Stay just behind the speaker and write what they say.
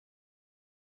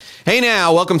Hey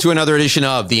now, welcome to another edition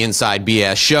of the Inside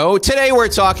BS Show. Today we're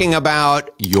talking about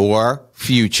your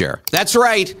future. That's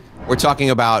right. We're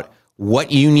talking about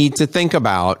what you need to think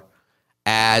about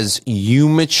as you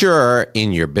mature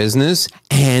in your business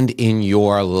and in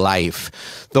your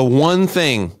life. The one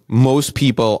thing most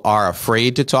people are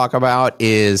afraid to talk about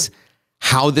is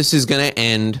how this is going to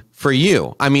end for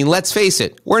you. I mean, let's face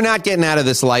it, we're not getting out of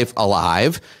this life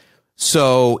alive.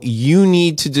 So you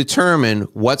need to determine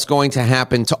what's going to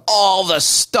happen to all the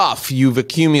stuff you've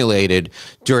accumulated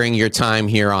during your time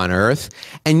here on Earth.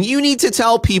 And you need to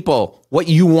tell people what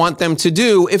you want them to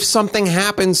do if something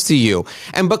happens to you.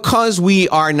 And because we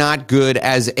are not good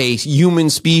as a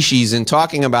human species in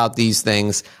talking about these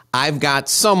things, I've got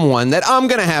someone that I'm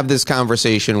going to have this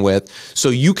conversation with so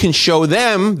you can show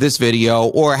them this video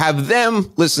or have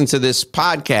them listen to this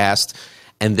podcast,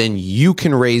 and then you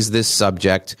can raise this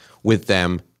subject with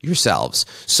them yourselves.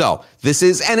 So this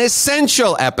is an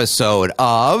essential episode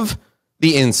of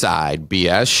the Inside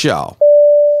BS Show.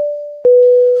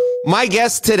 My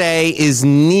guest today is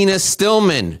Nina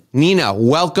Stillman. Nina,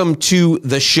 welcome to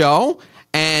the show,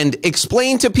 and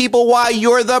explain to people why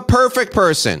you're the perfect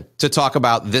person to talk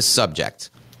about this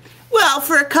subject. Well,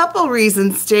 for a couple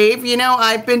reasons, Dave. You know,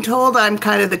 I've been told I'm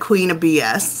kind of the queen of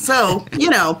BS. So,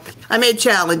 I may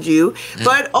challenge you.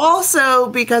 But also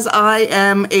because I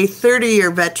am a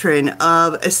 30-year veteran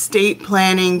of estate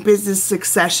planning, business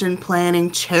succession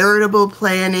planning, charitable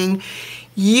planning.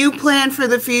 You plan for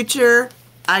the future,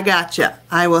 I gotcha.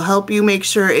 I will help you make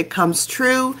sure it comes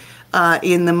true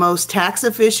in the most tax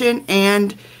efficient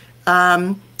and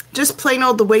just plain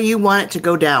old the way you want it to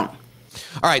go down.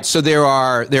 All right, so there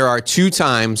are two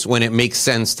times when it makes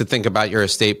sense to think about your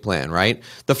estate plan, right?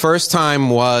 The first time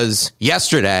was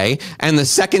yesterday, and the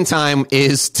second time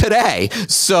is today.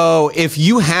 So if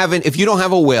you don't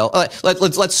have a will,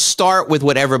 let's start with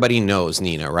what everybody knows,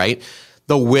 Nina, right?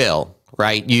 The will,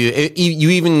 right? You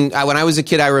even when I was a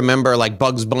kid, I remember like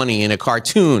Bugs Bunny in a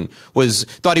cartoon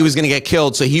thought he was going to get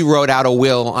killed, so he wrote out a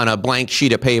will on a blank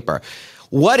sheet of paper.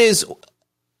 What is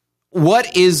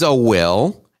a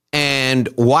will? And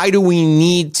why do we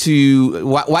need to,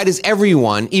 why does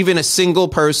everyone, even a single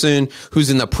person who's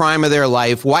in the prime of their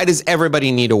life, why does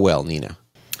everybody need a will, Nina?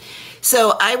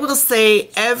 So I will say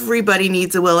everybody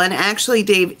needs a will. And actually,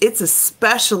 Dave, it's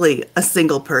especially a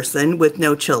single person with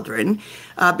no children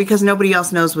because nobody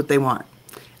else knows what they want.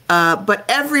 But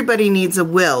everybody needs a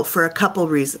will for a couple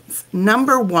reasons.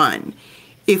 Number one,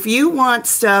 if you want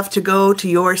stuff to go to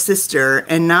your sister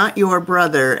and not your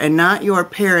brother and not your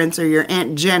parents or your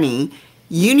Aunt Jenny,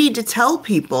 you need to tell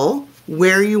people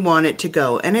where you want it to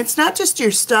go. And it's not just your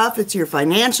stuff, it's your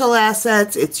financial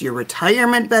assets, it's your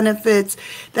retirement benefits.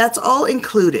 That's all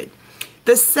included.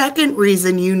 The second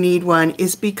reason you need one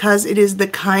is because it is the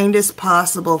kindest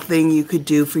possible thing you could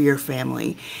do for your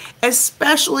family,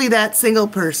 especially that single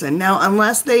person. Now,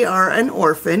 unless they are an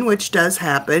orphan, which does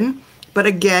happen, but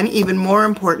again, even more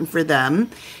important for them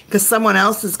because someone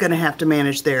else is going to have to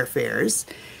manage their affairs.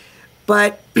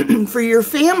 But for your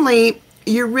family,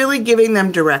 you're really giving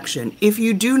them direction. If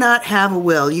you do not have a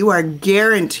will, you are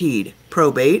guaranteed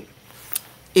probate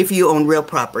if you own real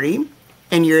property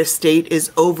and your estate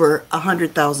is over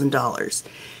 $100,000.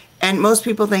 And most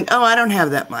people think, oh, I don't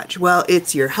have that much. Well,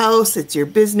 it's your house, it's your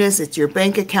business, it's your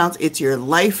bank accounts, it's your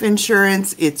life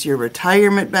insurance, it's your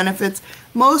retirement benefits.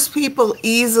 Most people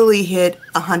easily hit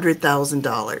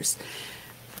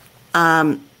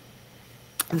 $100,000.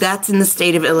 That's in the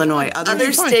state of Illinois.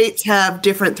 Other states have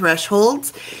different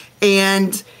thresholds,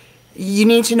 and you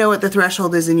need to know what the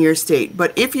threshold is in your state.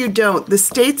 But if you don't, the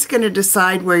state's going to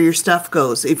decide where your stuff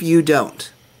goes if you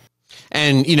don't.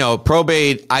 And,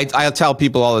 probate, I tell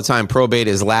people all the time, probate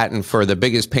is Latin for the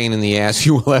biggest pain in the ass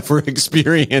you will ever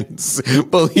experience.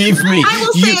 Believe me. I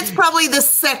will say it's probably the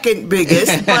second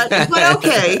biggest, but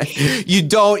okay. You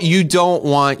don't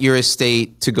want your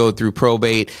estate to go through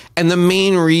probate. And the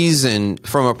main reason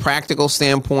from a practical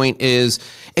standpoint is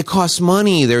it costs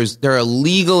money. There are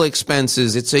legal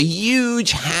expenses. It's a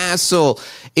huge hassle.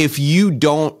 If you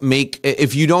don't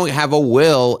have a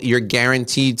will, you're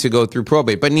guaranteed to go through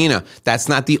probate. But Nina, that's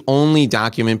not the only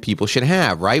document people should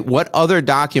have, right? What other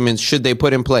documents should they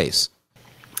put in place?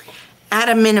 At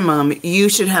a minimum, you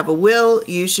should have a will.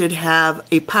 You should have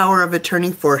a power of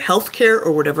attorney for healthcare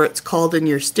or whatever it's called in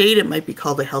your state. It might be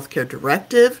called a healthcare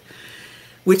directive,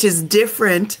 which is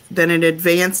different than an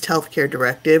advanced healthcare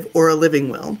directive or a living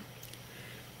will.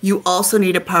 You also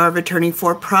need a power of attorney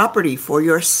for property, for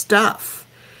your stuff.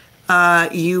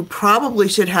 You probably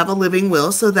should have a living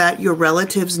will so that your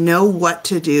relatives know what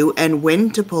to do and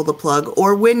when to pull the plug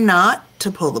or when not to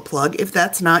pull the plug if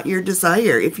that's not your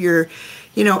desire. If you're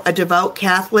a devout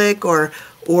Catholic, or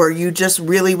you just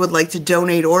really would like to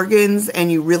donate organs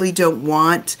and you really don't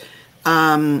want,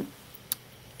 either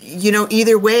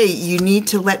way, you need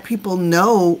to let people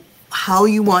know how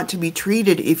you want to be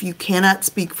treated if you cannot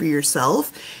speak for yourself,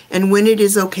 and when it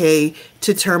is okay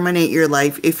to terminate your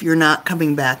life if you're not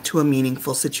coming back to a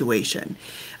meaningful situation.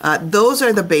 Those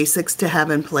are the basics to have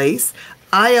in place.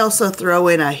 I also throw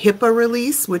in a HIPAA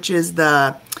release, which is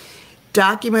the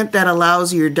document that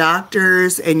allows your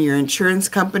doctors and your insurance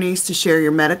companies to share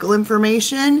your medical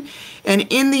information. And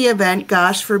in the event,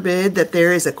 gosh forbid, that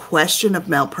there is a question of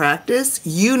malpractice,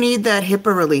 you need that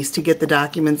HIPAA release to get the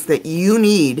documents that you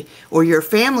need or your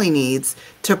family needs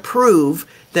to prove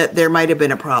that there might have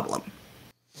been a problem.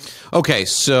 Okay,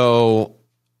 so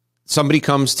somebody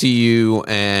comes to you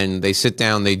and they sit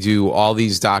down, they do all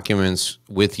these documents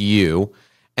with you.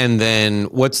 And then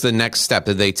what's the next step?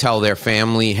 Did they tell their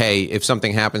family, hey, if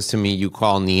something happens to me, you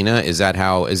call Nina? Is that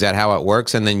how it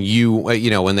works? And then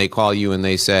when they call you and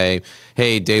they say,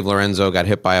 hey, Dave Lorenzo got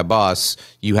hit by a bus,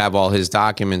 you have all his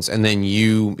documents, and then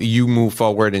you move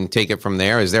forward and take it from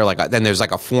there? Is there then there's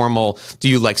a formal, do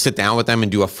you sit down with them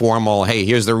and do a formal, hey,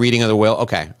 here's the reading of the will?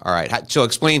 Okay, all right. So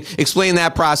explain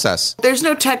that process. There's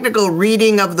no technical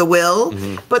reading of the will,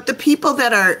 but the people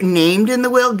that are named in the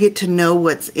will get to know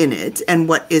what's in it and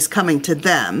what is coming to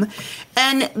them.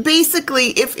 And basically,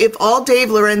 if all Dave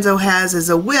Lorenzo has is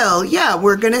a will, yeah,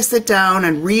 we're going to sit down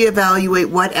and reevaluate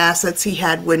what assets he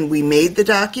had when we made the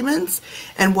documents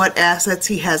and what assets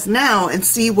he has now, and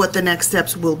see what the next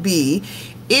steps will be.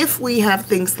 If we have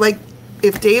things like,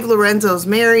 if Dave Lorenzo's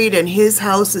married and his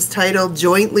house is titled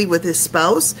jointly with his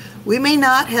spouse, we may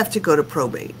not have to go to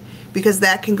probate, because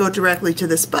that can go directly to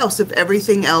the spouse if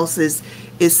everything else is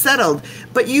settled.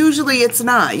 But usually it's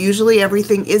not. Usually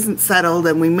everything isn't settled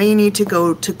and we may need to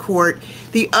go to court.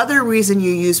 The other reason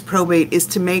you use probate is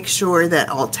to make sure that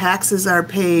all taxes are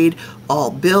paid, all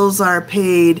bills are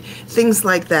paid, things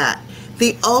like that.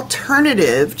 The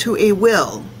alternative to a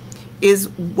will is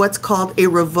what's called a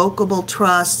revocable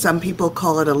trust. Some people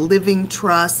call it a living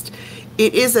trust.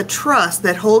 It is a trust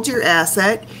that holds your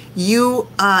asset. You,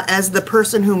 as the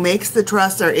person who makes the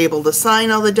trust, are able to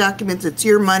sign all the documents. It's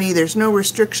your money. There's no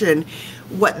restriction.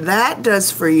 What that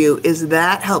does for you is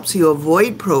that helps you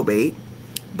avoid probate,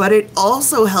 but it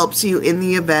also helps you in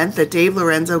the event that Dave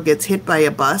Lorenzo gets hit by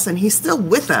a bus, and he's still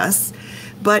with us,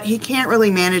 but he can't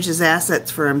really manage his assets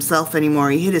for himself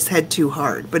anymore. He hit his head too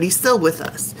hard, but he's still with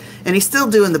us, and he's still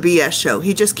doing the BS show.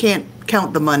 He just can't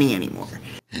count the money anymore.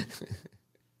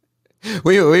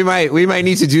 We might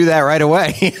need to do that right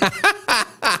away.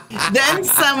 Then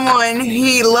someone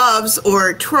he loves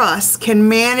or trusts can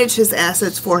manage his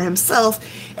assets for himself,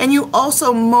 and you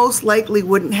also most likely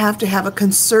wouldn't have to have a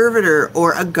conservator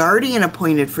or a guardian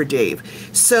appointed for Dave.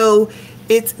 So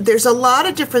there's a lot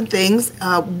of different things.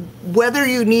 Whether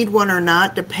you need one or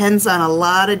not depends on a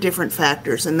lot of different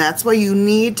factors, and that's why you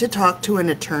need to talk to an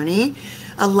attorney.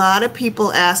 A lot of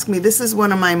people ask me, this is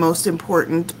one of my most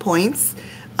important points.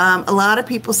 A lot of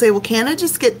people say, well, can't I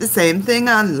just get the same thing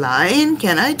online?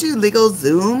 Can I do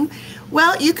LegalZoom?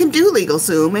 Well, you can do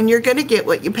LegalZoom, and you're going to get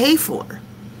what you pay for.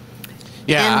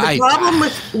 Yeah, and the problem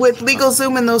with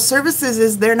LegalZoom and those services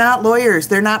is they're not lawyers.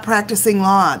 They're not practicing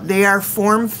law. They are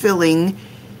form-filling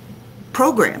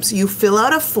programs. You fill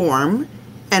out a form,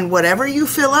 and whatever you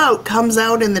fill out comes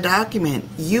out in the document.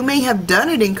 You may have done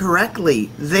it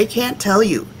incorrectly. They can't tell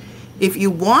you. If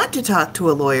you want to talk to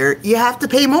a lawyer, you have to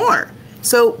pay more.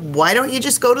 So why don't you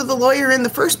just go to the lawyer in the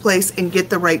first place and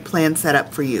get the right plan set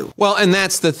up for you? Well, and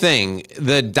that's the thing.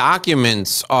 The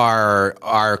documents are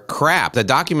crap. The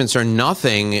documents are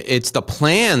nothing. It's the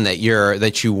plan that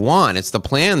you want. It's the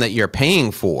plan that you're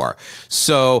paying for.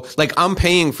 So, I'm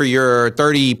paying for your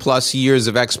 30 plus years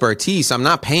of expertise. I'm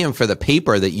not paying for the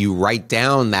paper that you write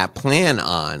down that plan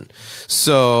on.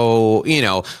 So,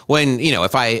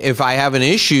 if I have an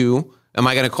issue, am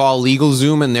I going to call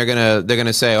LegalZoom and they're going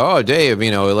to say, "Oh, Dave,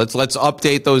 let's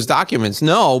update those documents"?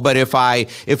 No, but if I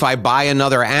buy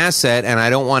another asset and I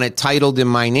don't want it titled in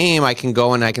my name, I can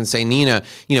go and I can say, "Nina,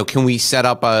 can we set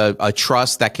up a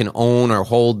trust that can own or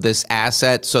hold this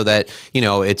asset so that,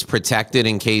 it's protected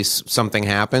in case something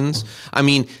happens?" I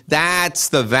mean, that's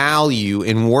the value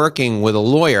in working with a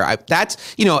lawyer.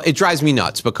 It drives me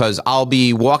nuts because I'll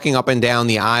be walking up and down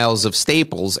the aisles of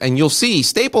Staples and you'll see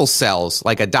Staples sells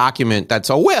a document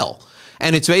that's a will,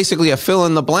 and it's basically a fill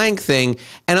in the blank thing.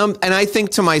 And I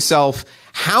think to myself,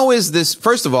 how is this?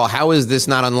 First of all, how is this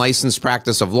not unlicensed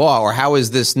practice of law, or how is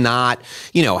this not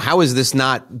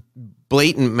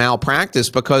blatant malpractice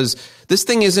because this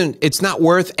thing it's not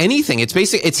worth anything.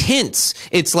 It's hints.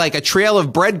 It's like a trail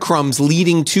of breadcrumbs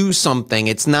leading to something.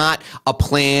 It's not a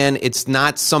plan. It's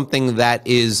not something that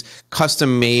is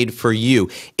custom made for you.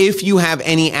 If you have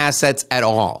any assets at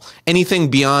all, anything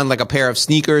beyond like a pair of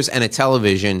sneakers and a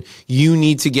television, you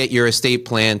need to get your estate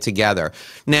plan together.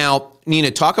 Now,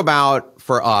 Nina, talk about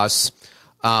for us,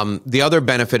 the other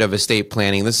benefit of estate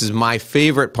planning. This is my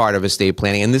favorite part of estate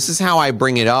planning, and this is how I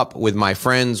bring it up with my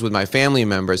friends, with my family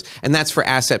members, and that's for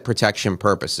asset protection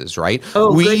purposes, right?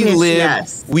 Oh, goodness,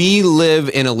 yes. We live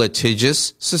in a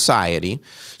litigious society,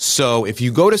 so if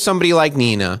you go to somebody like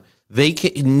Nina,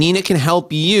 Nina can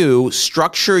help you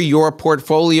structure your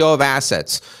portfolio of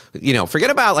assets. You know, forget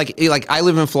about like I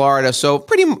live in Florida, so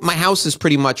my house is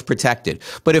pretty much protected.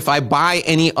 But if I buy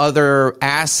any other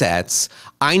assets,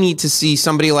 I need to see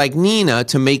somebody like Nina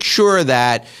to make sure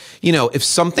that, you know, if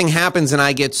something happens and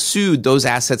I get sued, those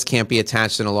assets can't be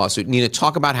attached in a lawsuit. Nina,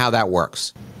 talk about how that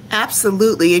works.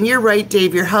 Absolutely. And you're right,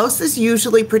 Dave. Your house is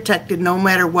usually protected no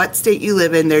matter what state you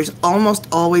live in. There's almost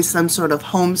always some sort of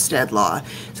homestead law.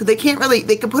 So they can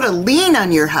put a lien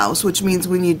on your house, which means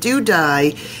when you do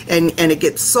die and it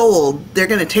gets sold, they're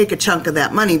going to take a chunk of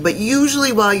that money. But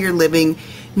usually while you're living,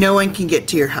 no one can get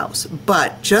to your house.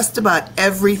 But just about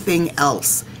everything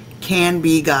else can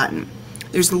be gotten.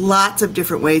 There's lots of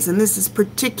different ways, and this is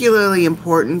particularly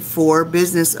important for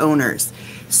business owners.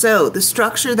 So the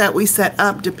structure that we set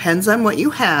up depends on what you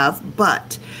have,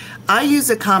 but I use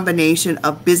a combination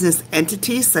of business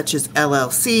entities such as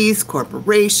LLCs,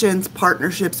 corporations,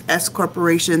 partnerships, S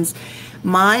corporations.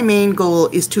 My main goal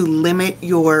is to limit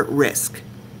your risk.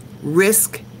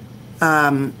 Risk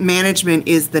management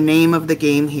is the name of the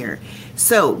game here.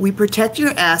 So we protect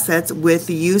your assets with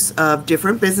the use of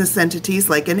different business entities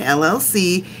like an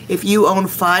LLC. If you own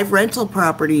 5 rental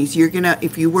properties,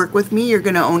 if you work with me, you're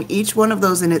gonna own each one of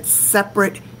those in its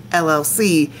separate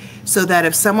LLC so that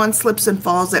if someone slips and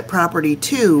falls at property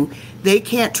 2, they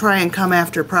can't try and come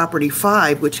after property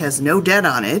 5, which has no debt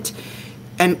on it,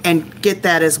 and get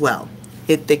that as well.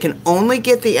 They can only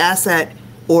get the asset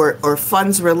or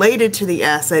funds related to the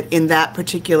asset in that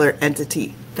particular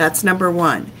entity. That's number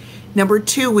one. Number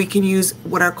two, we can use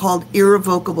what are called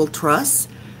irrevocable trusts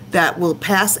that will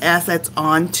pass assets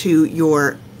on to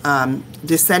your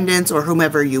descendants or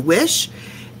whomever you wish.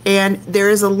 And there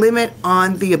is a limit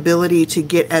on the ability to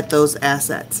get at those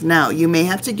assets. Now, you may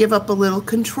have to give up a little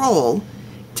control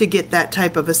to get that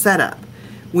type of a setup.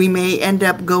 We may end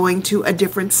up going to a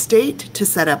different state to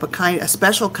set up a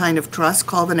special kind of trust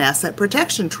called an asset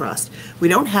protection trust. We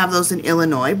don't have those in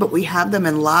Illinois, but we have them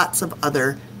in lots of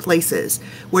other places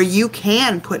where you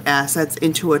can put assets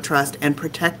into a trust and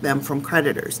protect them from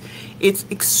creditors. It's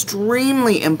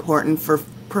extremely important for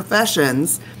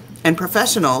professions and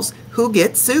professionals who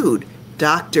get sued.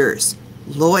 Doctors,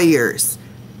 lawyers,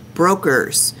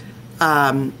 brokers,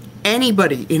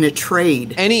 anybody in a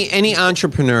trade. Any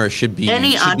entrepreneur should be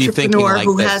entrepreneur like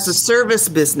who this. has a service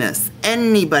business.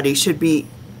 Anybody should be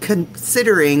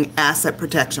considering asset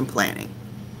protection planning.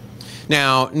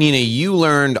 Now, Nina, you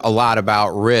learned a lot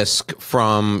about risk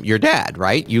from your dad,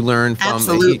 right? You learned from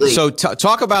Absolutely. So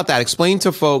talk about that. Explain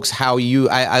to folks how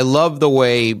I love the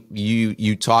way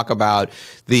you talk about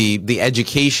the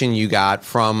education you got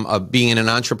from being in an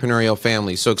entrepreneurial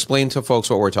family. So explain to folks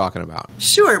what we're talking about.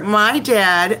 Sure. My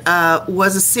dad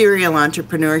was a serial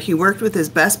entrepreneur. He worked with his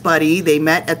best buddy. They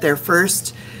met at their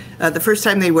the first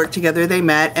time they worked together, they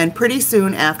met, and pretty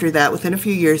soon after that, within a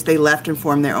few years, they left and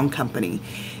formed their own company.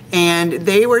 And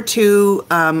they were two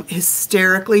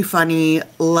hysterically funny,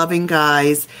 loving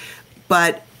guys.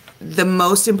 But the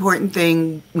most important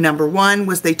thing, number one,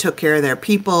 was they took care of their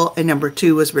people. And number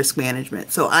two was risk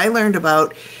management. So I learned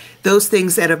about those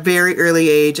things at a very early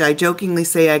age. I jokingly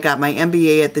say I got my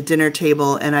MBA at the dinner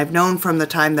table. And I've known from the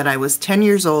time that I was 10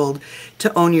 years old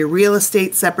to own your real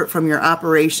estate separate from your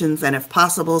operations and, if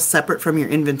possible, separate from your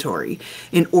inventory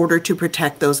in order to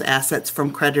protect those assets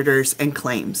from creditors and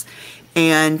claims.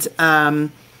 And,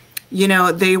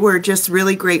 they were just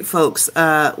really great folks.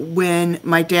 When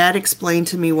my dad explained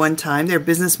to me one time, their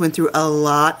business went through a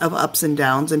lot of ups and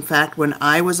downs. In fact, when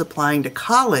I was applying to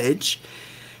college,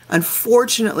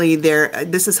 unfortunately,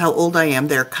 this is how old I am,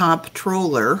 their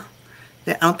comptroller,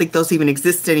 I don't think those even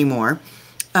exist anymore,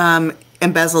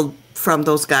 embezzled from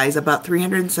those guys about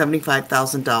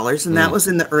 $375,000. And that was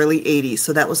in the early 80s.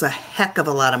 So that was a heck of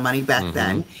a lot of money back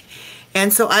then.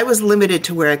 And so I was limited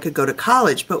to where I could go to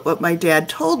college. But what my dad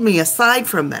told me, aside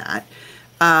from that,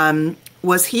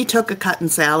 was he took a cut in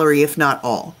salary, if not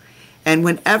all. And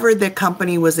whenever the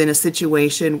company was in a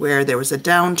situation where there was a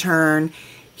downturn,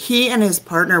 he and his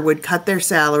partner would cut their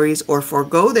salaries or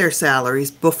forego their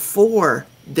salaries before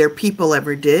their people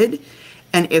ever did.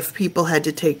 And if people had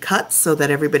to take cuts so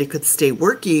that everybody could stay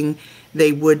working,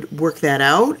 they would work that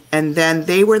out. And then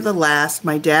they were the last,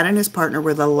 my dad and his partner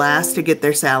were the last to get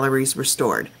their salaries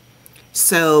restored.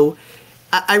 So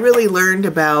I really learned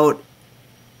about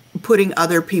putting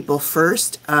other people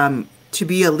first, to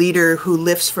be a leader who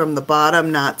lifts from the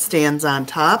bottom, not stands on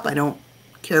top. I don't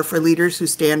care for leaders who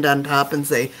stand on top and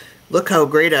say, look how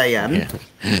great I am. Yeah.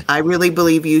 I really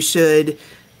believe you should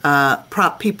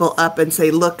prop people up and say,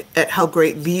 look at how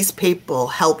great these people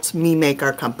helped me make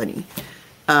our company.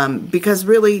 Because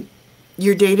really,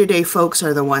 your day-to-day folks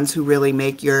are the ones who really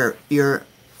make your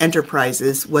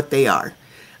enterprises what they are.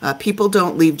 People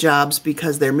don't leave jobs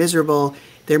because they're miserable.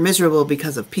 They're miserable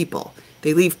because of people.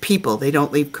 They leave people. They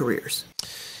don't leave careers.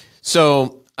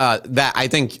 So that I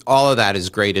think all of that is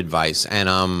great advice. And,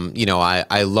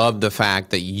 I love the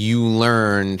fact that you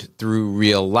learned through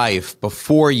real life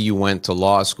before you went to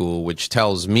law school, which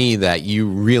tells me that you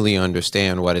really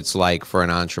understand what it's like for an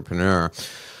entrepreneur.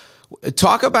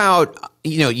 Talk about,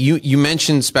 you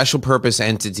mentioned special purpose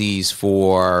entities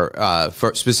for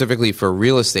specifically for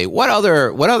real estate. What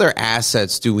other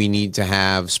assets do we need to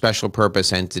have special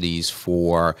purpose entities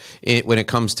for when it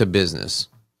comes to business?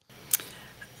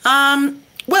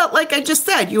 Well, like I just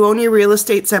said, you own your real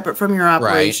estate separate from your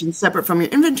operations, right, separate from your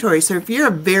inventory. So if you're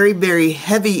a very, very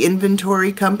heavy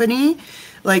inventory company,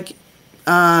 like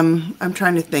I'm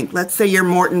trying to think, let's say you're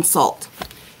Morton Salt.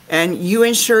 And you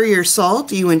insure your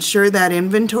salt, you insure that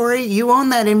inventory, you own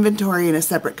that inventory in a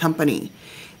separate company.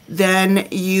 Then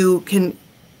you can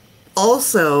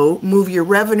also move your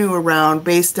revenue around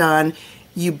based on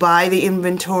you buy the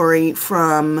inventory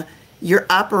from your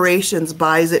operations,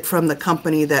 buys it from the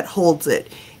company that holds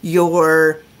it.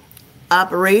 Your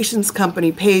operations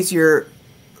company pays your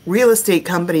real estate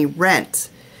company rent.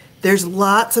 There's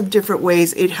lots of different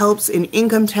ways. It helps in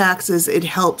income taxes, it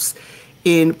helps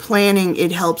in planning,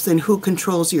 it helps in who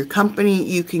controls your company.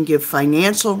 You can give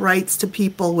financial rights to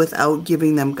people without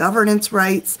giving them governance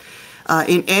rights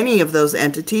in any of those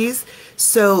entities.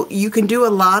 So you can do a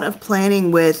lot of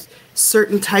planning with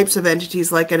certain types of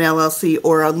entities like an LLC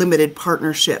or a limited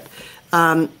partnership.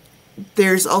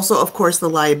 There's also, of course, the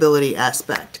liability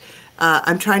aspect.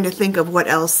 I'm trying to think of what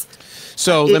else.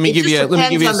 So let me give you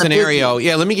a scenario.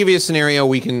 Yeah, let me give you a scenario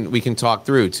we can talk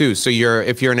through too. So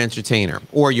if you're an entertainer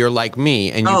or you're like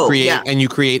me and you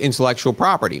create intellectual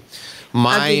property.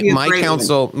 My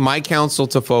counsel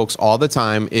to folks all the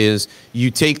time is you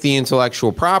take the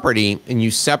intellectual property and you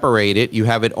separate it. You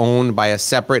have it owned by a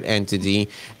separate entity,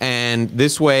 and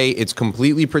this way it's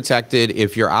completely protected.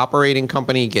 If your operating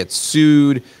company gets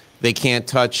sued, they can't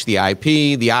touch the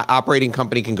IP. The operating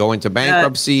company can go into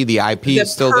bankruptcy. The IP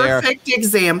is still there. The perfect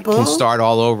example. Can start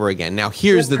all over again. Now,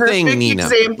 here's the thing, Nina. The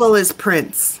perfect example is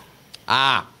Prince.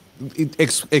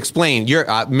 Explain. You're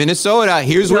Minnesota.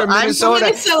 Here's where Minnesota.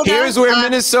 Here's where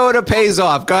Minnesota pays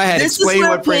off. Go ahead. Explain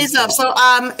what Prince pays off. So,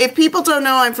 if people don't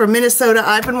know, I'm from Minnesota.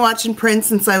 I've been watching Prince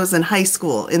since I was in high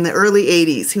school in the early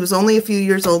 '80s. He was only a few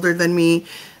years older than me,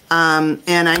 and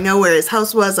I know where his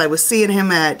house was. I was seeing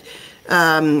him at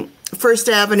First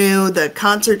Avenue, the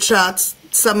concert shots.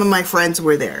 Some of my friends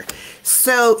were there.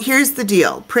 So here's the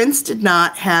deal. Prince did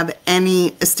not have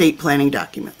any estate planning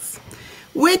documents,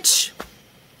 which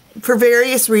for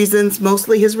various reasons,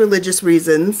 mostly his religious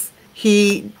reasons,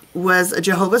 he was a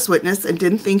Jehovah's Witness and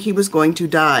didn't think he was going to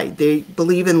die. They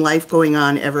believe in life going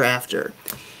on ever after.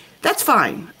 That's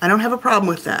fine. I don't have a problem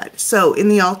with that. So in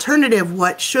the alternative,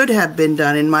 what should have been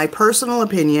done, in my personal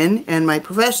opinion and my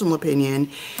professional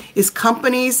opinion, is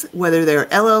companies, whether they're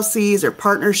LLCs or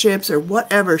partnerships or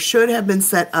whatever, should have been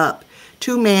set up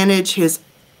to manage his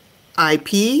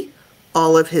IP,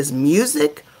 all of his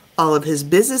music, all of his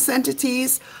business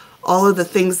entities, all of the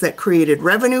things that created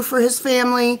revenue for his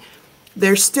family.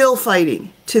 They're still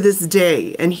fighting to this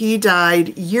day. And he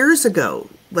died years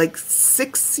ago. Like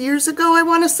 6 years ago, I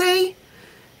want to say,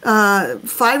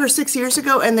 5 or 6 years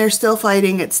ago, and they're still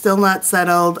fighting. It's still not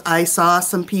settled. I saw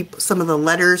some of the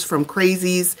letters from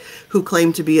crazies who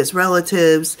claimed to be his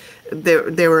relatives.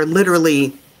 They were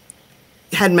literally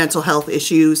had mental health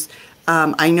issues.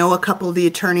 I know a couple of the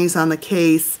attorneys on the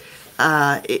case.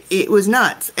 It was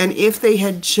nuts. And if they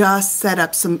had just set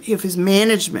up if his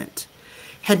management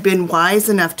had been wise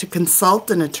enough to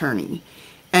consult an attorney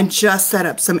and just set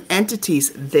up some entities,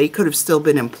 they could have still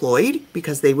been employed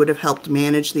because they would have helped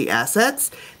manage the assets.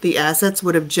 The assets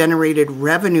would have generated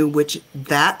revenue, which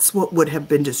that's what would have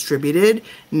been distributed,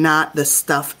 not the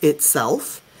stuff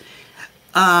itself.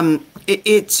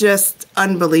 It's just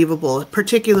unbelievable,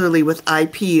 particularly with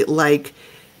IP. Like,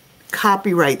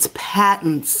 copyrights,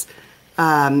 patents,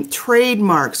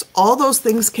 trademarks, all those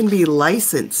things can be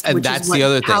licensed, And which that's is the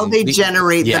other how thing. they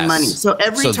generate the Yes. money. So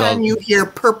every So time you hear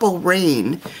Purple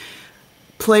Rain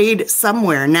played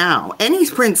somewhere now, any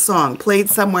Prince song played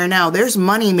somewhere now, there's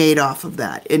money made off of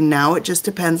that. And now it just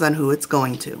depends on who it's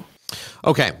going to.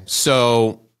 Okay,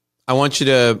 so I want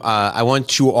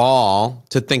you all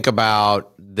to think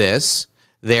about this.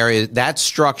 There is that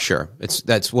structure.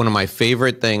 That's one of my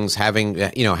favorite things. Having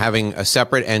a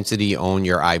separate entity own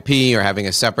your IP, or having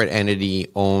a separate entity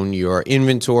own your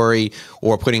inventory,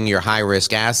 or putting your high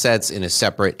risk assets in a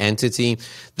separate entity.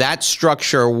 That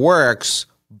structure works,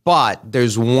 but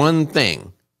there's one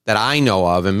thing that I know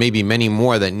of, and maybe many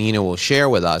more that Nina will share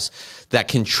with us, that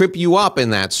can trip you up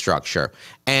in that structure.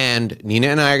 And Nina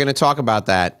and I are going to talk about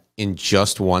that in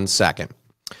just 1 second.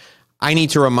 I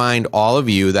need to remind all of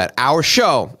you that our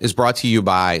show is brought to you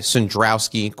by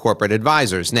Sandrowski Corporate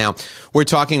Advisors. Now, we're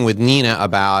talking with Nina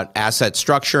about asset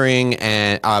structuring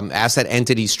and asset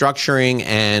entity structuring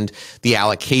and the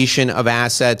allocation of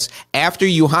assets. After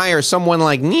you hire someone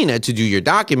like Nina to do your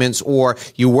documents, or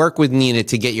you work with Nina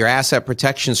to get your asset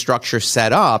protection structure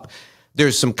set up,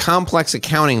 there's some complex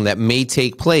accounting that may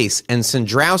take place, and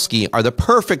Sandrowski are the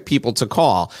perfect people to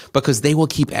call because they will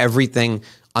keep everything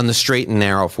on the straight and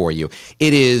narrow for you.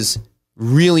 It is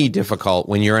really difficult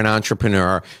when you're an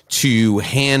entrepreneur to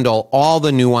handle all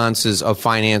the nuances of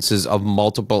finances of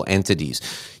multiple entities.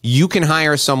 You can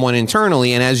hire someone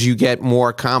internally, and as you get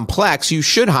more complex, you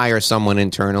should hire someone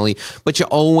internally, but you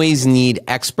always need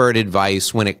expert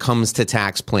advice when it comes to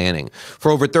tax planning.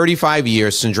 For over 35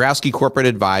 years, Sandrowski Corporate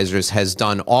Advisors has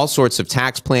done all sorts of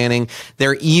tax planning.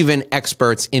 They're even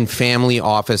experts in family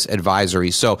office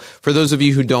advisory. So for those of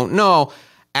you who don't know,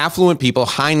 affluent people,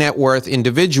 high net worth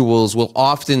individuals will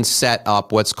often set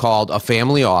up what's called a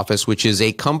family office, which is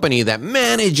a company that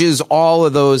manages all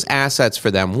of those assets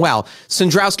for them. Well,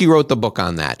 Sandrowski wrote the book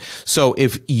on that. So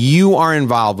if you are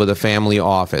involved with a family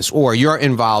office, or you're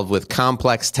involved with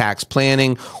complex tax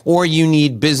planning, or you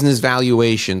need business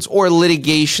valuations, or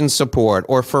litigation support,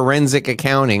 or forensic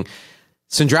accounting,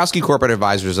 Sandrowski Corporate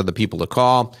Advisors are the people to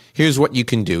call. Here's what you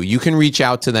can do. You can reach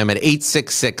out to them at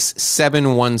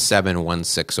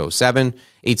 866-717-1607,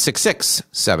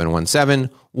 866-717-1607.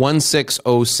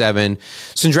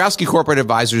 Sandrowski Corporate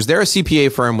Advisors, they're a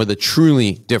CPA firm with a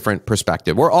truly different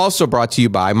perspective. We're also brought to you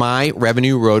by my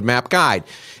Revenue Roadmap Guide.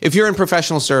 If you're in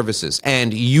professional services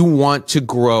and you want to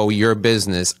grow your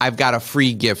business, I've got a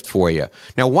free gift for you.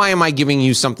 Now, why am I giving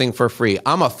you something for free?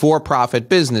 I'm a for-profit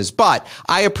business, but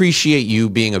I appreciate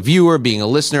you being a viewer, being a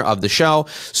listener of the show.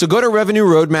 So go to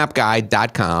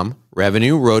revenueroadmapguide.com,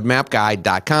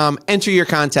 revenueroadmapguide.com, enter your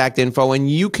contact info, and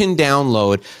you can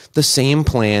download the same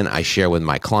plan I share with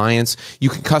my clients. You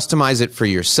can customize it for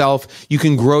yourself. You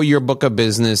can grow your book of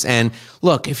business. And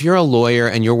look, if you're a lawyer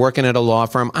and you're working at a law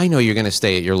firm, I know you're going to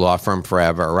stay at your law firm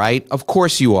forever, right? Of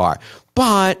course you are.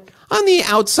 But on the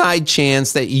outside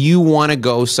chance that you want to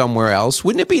go somewhere else,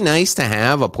 wouldn't it be nice to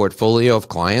have a portfolio of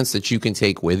clients that you can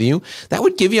take with you? That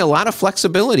would give you a lot of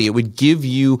flexibility. It would give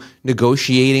you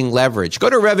negotiating leverage. Go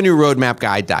to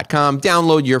revenueroadmapguide.com,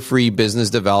 download your free business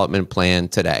development plan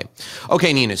today.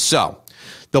 Okay, Nina, so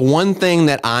the one thing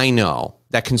that I know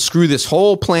that can screw this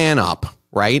whole plan up,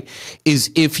 right,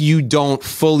 is if you don't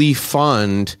fully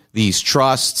fund these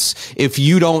trusts, if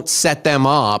you don't set them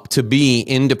up to be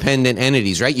independent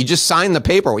entities, right? You just sign the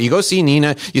paperwork. You go see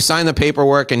Nina, you sign the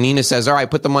paperwork, and Nina says, all right,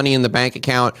 put the money in the bank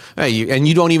account, and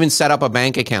you don't even set up a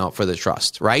bank account for the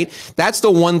trust, right? That's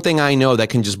the one thing I know that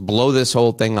can just blow this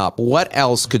whole thing up. What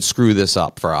else could screw this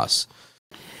up for us?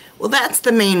 Well, that's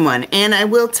the main one. And I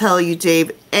will tell you,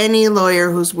 Dave, any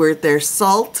lawyer who's worth their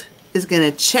salt is going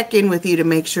to check in with you to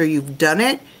make sure you've done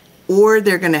it, or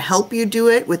they're going to help you do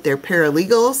it with their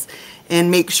paralegals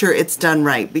and make sure it's done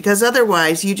right. Because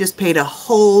otherwise, you just paid a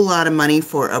whole lot of money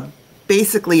for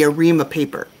basically a ream of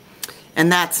paper.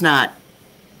 And that's not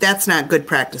good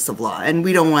practice of law. And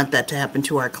we don't want that to happen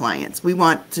to our clients. We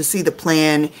want to see the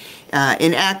plan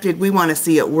enacted. We want to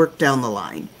see it work down the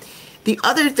line. The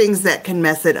other things that can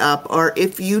mess it up are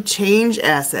if you change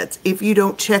assets, if you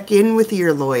don't check in with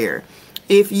your lawyer,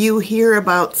 if you hear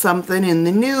about something in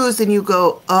the news and you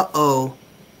go, uh-oh,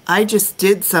 I just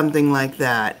did something like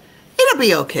that, it'll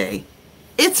be okay.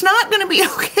 It's not going to be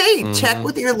okay. Mm-hmm. Check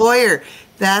with your lawyer.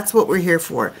 That's what we're here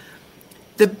for.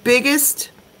 The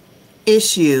biggest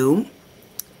issue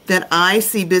that I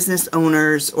see business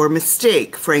owners, or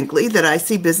mistake, frankly, that I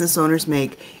see business owners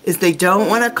make is they don't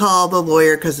want to call the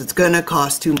lawyer because it's going to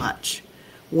cost too much.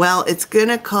 Well, it's going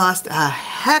to cost a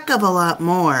heck of a lot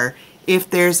more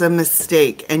if there's a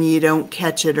mistake and you don't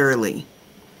catch it early.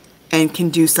 and can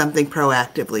do something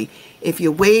proactively. If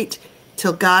you wait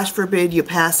till, gosh forbid, you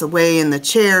pass away in the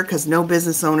chair, because no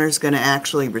business owner is going to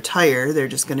actually retire. They're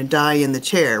just going to die in the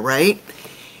chair, right?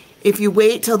 If you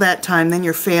wait till that time, then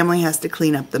your family has to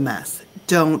clean up the mess.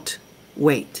 Don't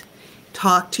wait.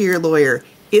 Talk to your lawyer.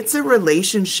 It's a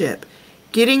relationship.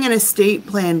 Getting an estate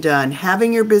plan done,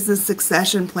 having your business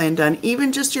succession plan done,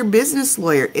 even just your business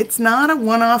lawyer, it's not a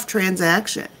one-off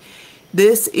transaction.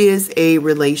 This is a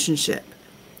relationship.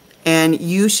 And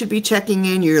you should be checking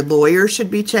in. Your lawyer should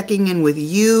be checking in with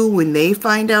you. When they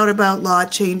find out about law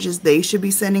changes, they should be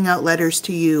sending out letters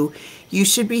to you. You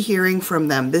should be hearing from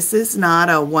them. This is not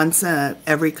a once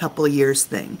every couple of years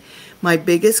thing. My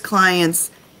biggest clients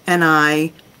and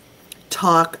I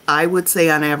talk, I would say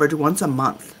on average, once a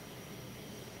month.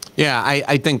 Yeah,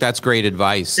 I think that's great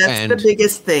advice. That's the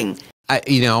biggest thing. I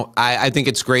think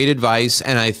it's great advice.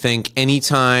 And I think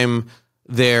anytime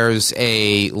there's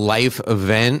a life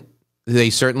event,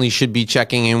 they certainly should be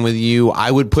checking in with you.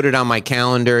 I would put it on my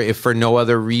calendar if for no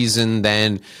other reason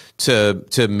than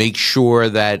to make sure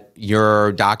that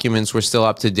your documents were still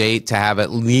up to date, to have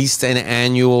at least an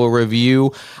annual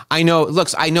review. I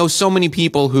know so many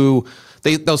people who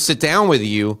they'll sit down with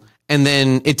you and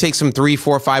then it takes them 3,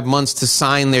 4, 5 months to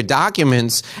sign their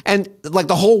documents, and like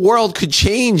the whole world could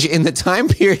change in the time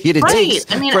period it takes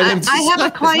for them to I have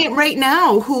a client right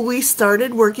now who we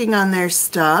started working on their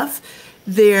stuff.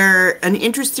 They're an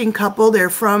interesting couple.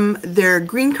 They're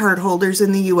green card holders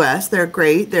in the U.S. They're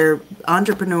great. They're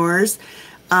entrepreneurs,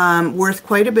 worth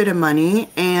quite a bit of money,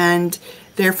 and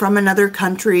they're from another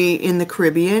country in the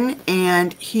Caribbean.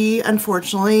 And he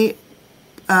unfortunately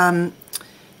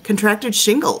contracted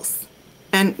shingles,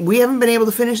 and we haven't been able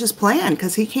to finish his plan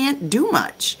because he can't do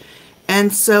much.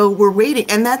 And so we're waiting,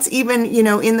 and that's even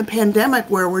in the pandemic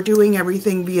where we're doing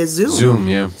everything via Zoom. Zoom,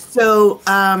 yeah. So.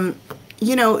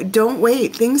 Don't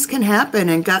wait. Things can happen,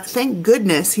 and thank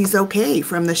goodness he's okay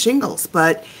from the shingles.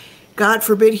 But God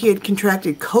forbid he had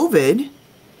contracted COVID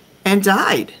and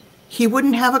died. He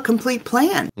wouldn't have a complete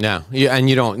plan. No, yeah, and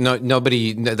you don't.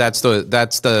 Nobody. That's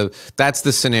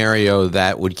the scenario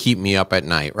that would keep me up at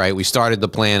night. Right? We started the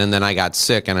plan, and then I got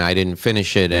sick, and I didn't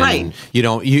finish it. And right.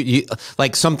 You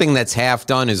like something that's half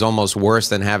done is almost worse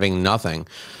than having nothing.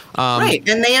 Right,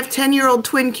 and they have 10-year-old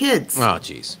twin kids. Oh,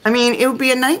 geez. I mean, it would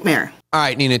be a nightmare. All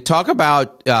right, Nina, talk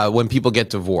about when people get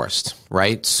divorced,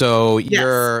 right? So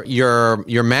Yes.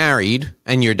 you're married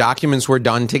and your documents were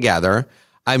done together.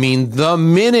 I mean, the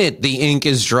minute the ink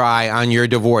is dry on your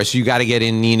divorce, you got to get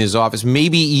in Nina's office.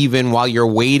 Maybe even while you're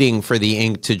waiting for the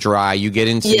ink to dry, you get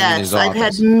into Nina's office. Yes, I've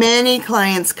had many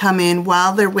clients come in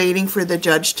while they're waiting for the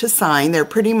judge to sign. They're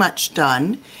pretty much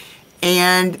done.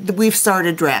 And we've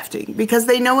started drafting because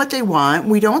they know what they want.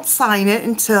 We don't sign it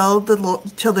until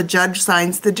the judge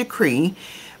signs the decree,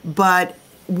 but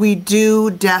we do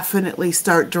definitely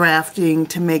start drafting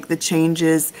to make the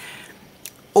changes.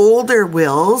 Older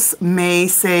wills may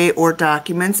say, or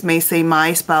documents may say,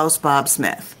 my spouse, Bob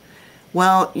Smith.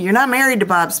 Well, you're not married to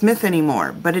Bob Smith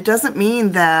anymore, but it doesn't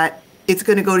mean that it's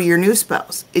going to go to your new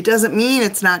spouse. It doesn't mean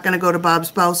it's not going to go to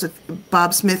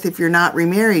Bob Smith if you're not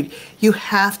remarried. You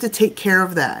have to take care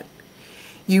of that.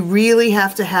 You really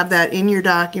have to have that in your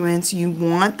documents. You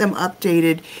want them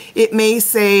updated. It may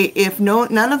say, if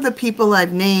none of the people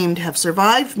I've named have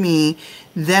survived me,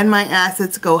 then my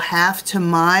assets go half to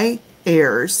my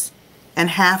heirs and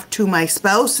half to my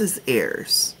spouse's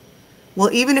heirs.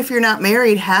 Well, even if you're not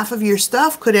married, half of your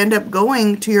stuff could end up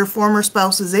going to your former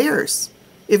spouse's heirs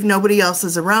if nobody else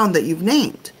is around that you've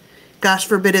named. Gosh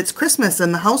forbid it's Christmas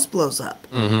and the house blows up.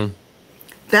 Mm-hmm.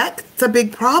 That's a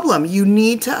big problem. You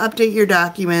need to update your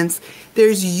documents.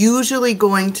 There's usually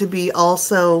going to be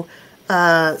also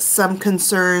some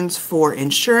concerns for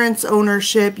insurance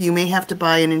ownership. You may have to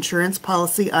buy an insurance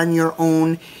policy on your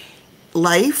own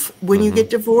life when you get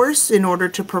divorced in order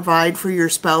to provide for your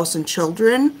spouse and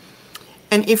children.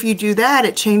 And if you do that,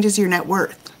 it changes your net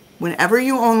worth. Whenever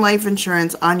you own life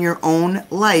insurance on your own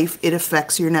life, it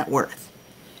affects your net worth.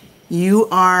 You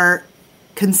are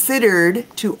considered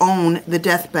to own the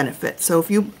death benefit. So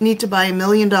if you need to buy $1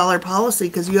 million policy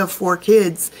because you have 4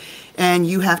 kids and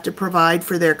you have to provide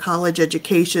for their college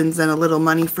educations and a little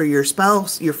money for your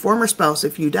spouse, your former spouse,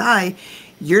 if you die,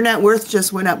 your net worth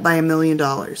just went up by $1 million.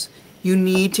 You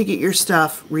need to get your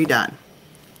stuff redone.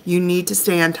 You need to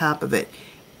stay on top of it.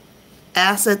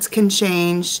 Assets can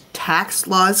change, tax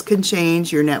laws can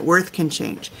change, your net worth can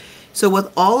change. So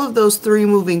with all of those 3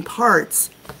 moving parts,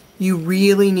 you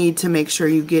really need to make sure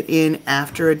you get in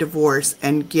after a divorce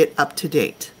and get up to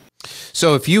date.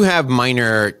 So if you have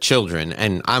minor children,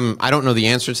 and I don't know the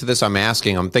answer to this,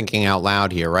 I'm thinking out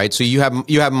loud here, right? So you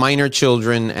have minor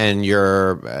children, and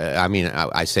you're,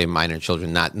 I say minor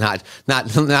children, not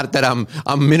that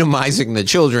I'm minimizing the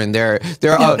children. They're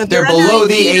below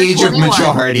the age of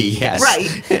majority. Yes,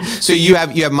 right. So you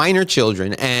have minor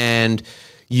children, and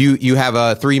you have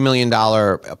a $3 million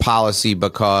policy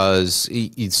because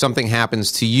something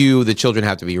happens to you, the children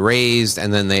have to be raised,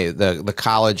 and then the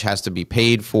college has to be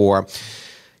paid for.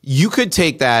 You could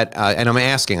take that, and I'm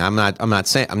asking, I'm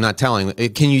not telling.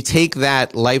 Can you take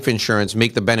that life insurance,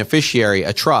 make the beneficiary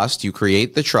a trust? You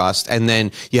create the trust, and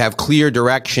then you have clear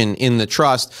direction in the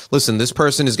trust. Listen, this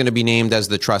person is going to be named as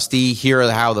the trustee. Here are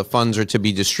how the funds are to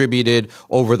be distributed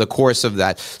over the course of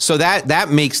that. So that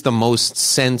makes the most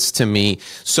sense to me.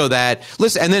 So that,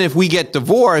 listen, and then if we get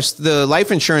divorced, the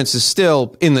life insurance is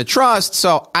still in the trust,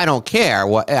 so I don't care.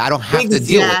 I don't have to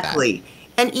deal with that. Exactly.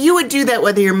 And you would do that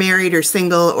whether you're married or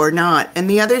single or not. And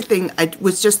the other thing, I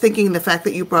was just thinking the fact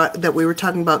that we were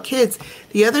talking about kids.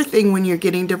 The other thing when you're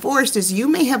getting divorced is you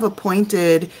may have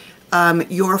appointed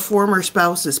your former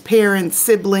spouse's parents,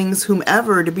 siblings,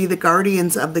 whomever, to be the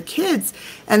guardians of the kids.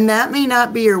 And that may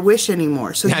not be your wish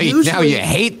anymore. So now you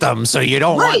hate them, so you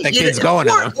don't want the kids going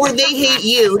to them. Or they hate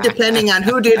you, depending on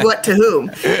who did what to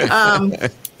whom.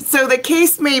 So the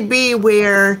case may be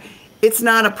where it's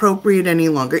not appropriate any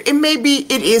longer.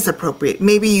 It is appropriate.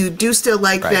 Maybe you do still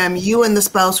like them. You and the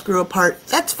spouse grew apart.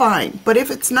 That's fine. But if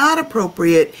it's not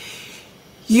appropriate,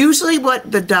 usually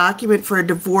what the document for a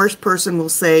divorced person will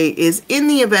say is, in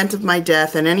the event of my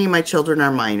death and any of my children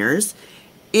are minors,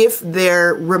 if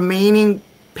their remaining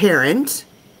parent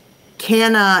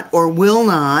cannot or will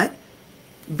not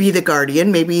be the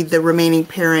guardian, maybe the remaining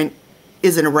parent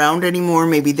isn't around anymore,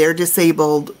 maybe they're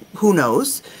disabled, who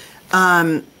knows,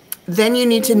 then you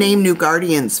need to name new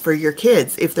guardians for your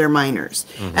kids if they're minors.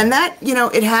 Mm-hmm. And that,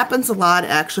 it happens a lot,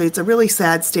 actually. It's a really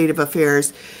sad state of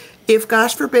affairs. If,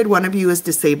 gosh forbid, one of you is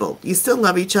disabled, you still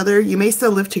love each other, you may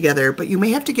still live together, but you may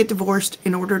have to get divorced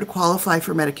in order to qualify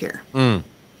for Medicare. Interesting.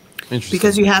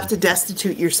 Because you have to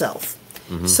destitute yourself.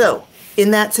 Mm-hmm. So,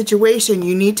 in that situation,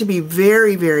 you need to be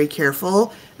very, very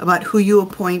careful about who you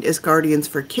appoint as guardians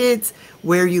for kids,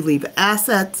 where you leave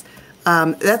assets.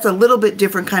 That's a little bit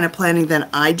different kind of planning than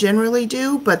I generally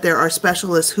do, but there are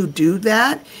specialists who do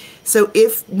that. So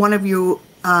if one of you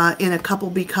in a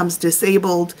couple becomes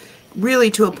disabled,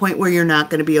 really to a point where you're not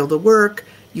going to be able to work,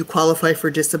 you qualify for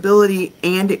disability,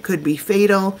 and it could be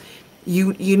fatal,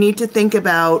 you need to think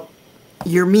about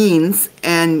your means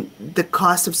and the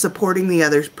cost of supporting the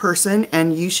other person,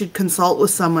 and you should consult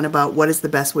with someone about what is the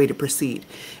best way to proceed.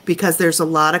 Because there's a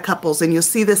lot of couples, and you'll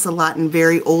see this a lot in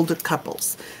very old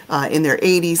couples, in their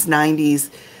 80s,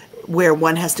 90s, where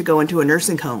one has to go into a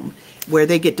nursing home, where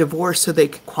they get divorced so they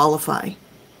can qualify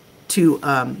to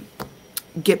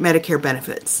get Medicare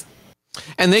benefits.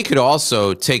 And they could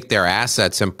also take their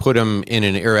assets and put them in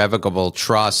an irrevocable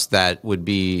trust that would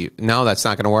be, no, that's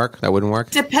not going to work? That wouldn't work?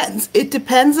 Depends. It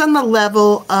depends on the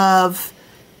level of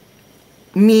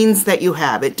means that you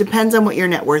have. It depends on what your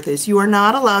net worth is. You are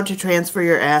not allowed to transfer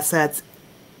your assets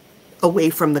away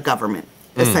from the government,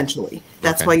 essentially.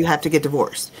 That's why you have to get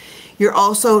divorced. You're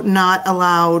also not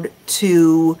allowed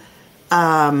to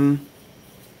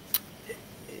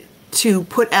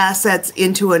put assets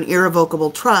into an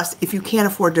irrevocable trust if you can't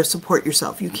afford to support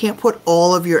yourself. You can't put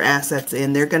all of your assets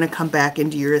in. They're going to come back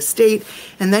into your estate,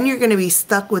 and then you're going to be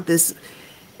stuck with this.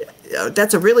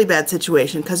 That's a really bad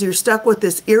situation because you're stuck with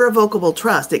this irrevocable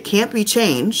trust. It can't be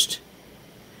changed,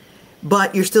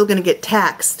 but you're still going to get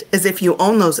taxed as if you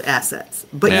own those assets,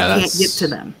 but you can't get to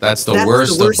them. That's the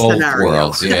worst of both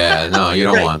worlds. Yeah, no, you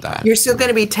don't want that. You're still going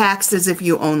to be taxed as if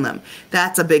you own them.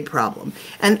 That's a big problem.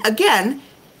 And again,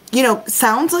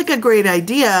 sounds like a great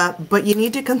idea, but you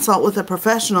need to consult with a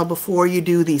professional before you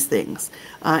do these things.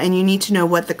 And you need to know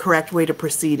what the correct way to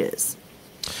proceed is.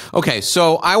 Okay,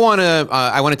 so I want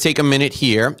to take a minute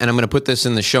here, and I'm going to put this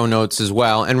in the show notes as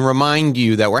well, and remind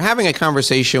you that we're having a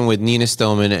conversation with Nina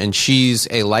Stillman, and she's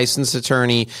a licensed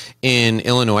attorney in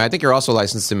Illinois. I think you're also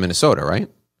licensed in Minnesota, right?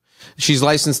 She's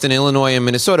licensed in Illinois and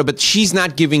Minnesota, but she's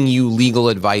not giving you legal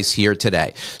advice here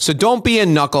today. So don't be a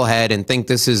knucklehead and think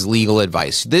this is legal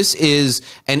advice. This is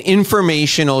an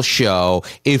informational show.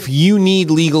 If you need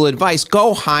legal advice,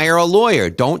 go hire a lawyer.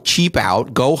 Don't cheap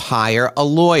out. Go hire a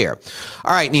lawyer.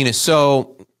 All right, Nina.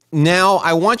 So now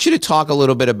I want you to talk a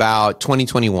little bit about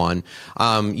 2021.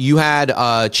 You had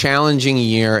a challenging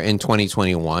year in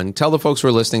 2021. Tell the folks who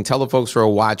are listening, tell the folks who are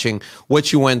watching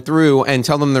what you went through, and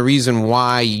tell them the reason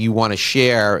why you want to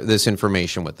share this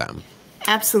information with them.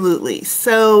 Absolutely.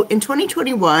 So in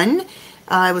 2021,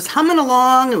 I was humming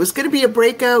along. It was going to be a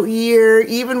breakout year.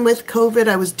 Even with COVID,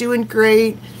 I was doing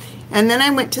great. And then I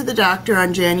went to the doctor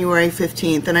on January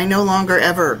 15th, and I no longer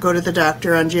ever go to the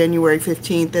doctor on January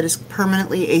 15th. That is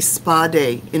permanently a spa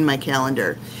day in my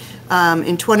calendar.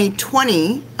 In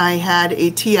 2020, I had a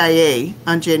TIA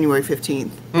on January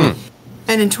 15th.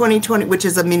 And in 2020, which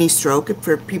is a mini stroke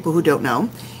for people who don't know.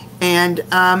 And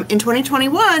in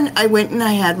 2021, I went and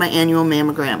I had my annual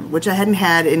mammogram, which I hadn't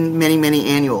had in many, many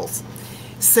annuals.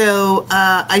 So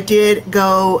I did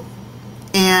go,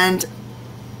 and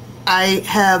I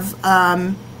have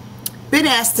been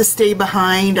asked to stay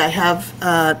behind. I have,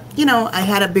 I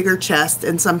had a bigger chest,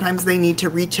 and sometimes they need to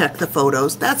recheck the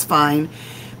photos. That's fine.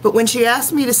 But when she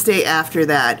asked me to stay after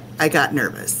that, I got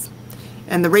nervous.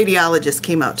 And the radiologist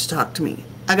came out to talk to me.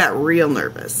 I got real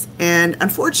nervous. And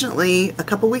unfortunately, a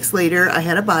couple weeks later, I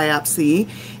had a biopsy,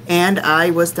 and I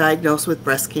was diagnosed with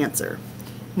breast cancer.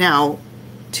 Now,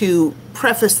 to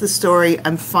preface the story,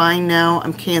 I'm fine now.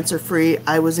 I'm cancer-free.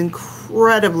 I was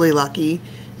incredibly lucky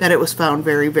that it was found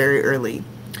very, very early.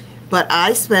 But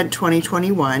I spent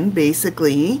 2021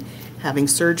 basically having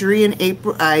surgery in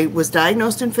April. I was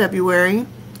diagnosed in February.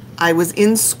 I was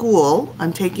in school.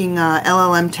 I'm taking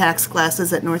LLM tax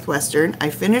classes at Northwestern. I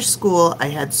finished school. I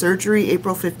had surgery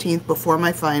April 15th before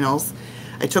my finals.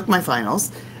 I took my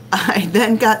finals. I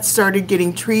then got started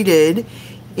getting treated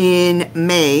in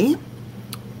May.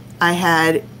 I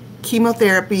had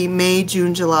chemotherapy May,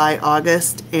 June, July,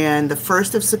 August, and the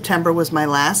 1st of September was my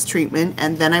last treatment,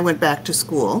 and then I went back to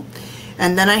school.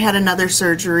 And then I had another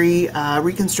surgery,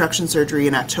 reconstruction surgery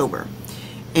in October.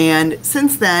 And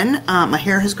since then, my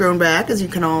hair has grown back, as you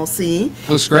can all see.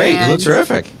 Looks great. It looks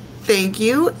terrific. Thank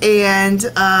you. And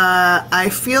I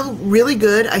feel really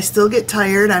good. I still get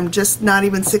tired. I'm just not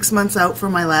even 6 months out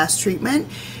from my last treatment.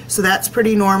 So that's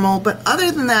pretty normal. But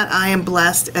other than that, I am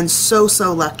blessed and so,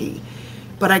 so lucky.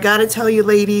 But I got to tell you,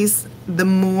 ladies, the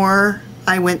more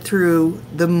I went through,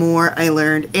 the more I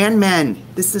learned. And men.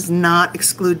 This does not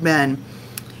exclude men.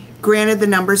 Granted, the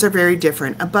numbers are very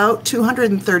different. About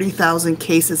 230,000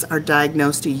 cases are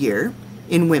diagnosed a year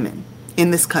in women in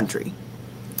this country.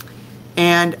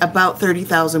 And about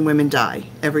 30,000 women die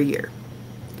every year.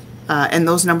 And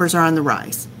those numbers are on the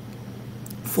rise.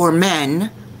 For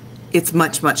men, it's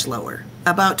much, much lower.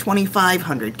 About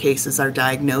 2,500 cases are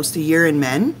diagnosed a year in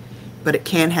men, but it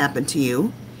can happen to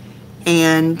you.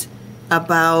 And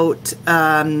about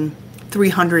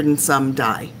 300 and some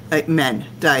men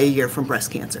die a year from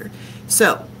breast cancer.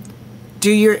 So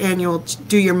do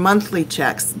your monthly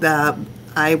checks.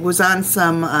 I was on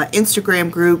some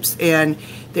Instagram groups, and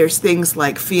there's things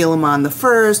like feel them on the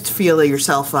 1st, feel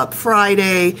yourself up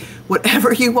Friday,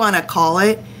 whatever you want to call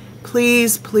it.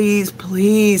 Please, please,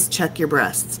 please check your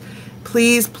breasts.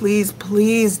 Please, please,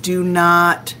 please do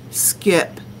not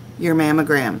skip your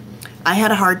mammogram. I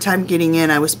had a hard time getting in.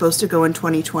 I was supposed to go in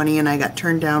 2020, and I got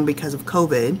turned down because of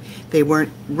COVID. They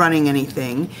weren't running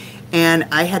anything. And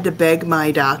I had to beg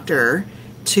my doctor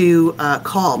to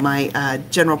call, my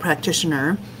general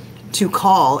practitioner, to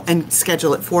call and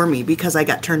schedule it for me because I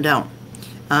got turned down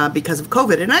because of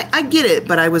COVID. And I get it,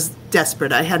 but I was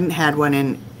desperate. I hadn't had one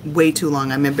in way too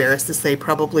long. I'm embarrassed to say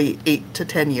probably 8 to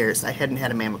 10 years I hadn't had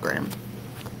a mammogram.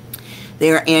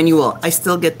 They are annual. I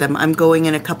still get them. I'm going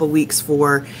in a couple weeks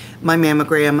for my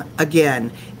mammogram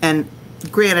again. And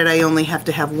granted, I only have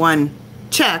to have one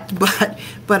checked, but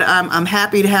I'm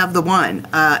happy to have the one.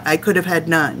 I could have had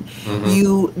none. Mm-hmm.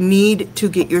 You need to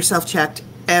get yourself checked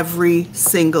every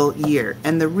single year.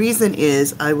 And the reason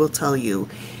is, I will tell you,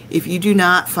 if you do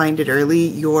not find it early,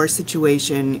 your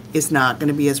situation is not going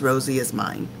to be as rosy as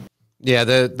mine. Yeah,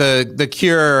 the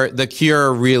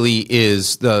cure really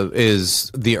is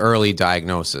the early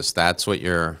diagnosis. That's what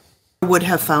you're. I would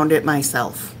have found it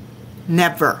myself.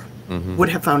 Never would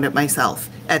have found it myself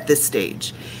at this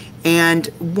stage. And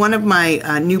one of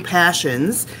my new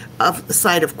passions,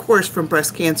 aside of course from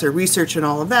breast cancer research and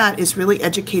all of that, is really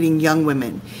educating young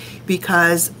women,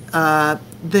 because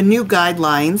the new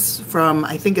guidelines from,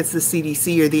 I think it's the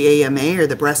CDC or the AMA or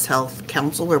the Breast Health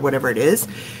Council or whatever it is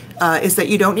that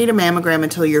you don't need a mammogram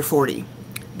until you're 40.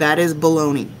 That is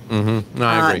baloney. Mm-hmm. No,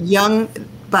 I agree.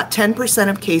 About 10%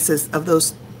 of cases of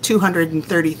those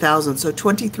 230,000, so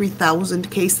 23,000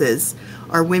 cases,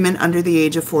 are women under the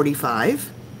age of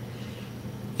 45.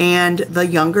 And the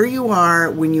younger you are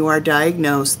when you are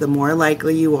diagnosed, the more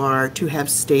likely you are to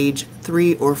have stage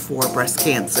 3 or 4 breast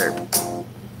cancer,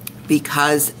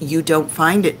 because you don't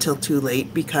find it till too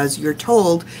late because you're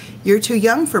told you're too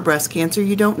young for breast cancer,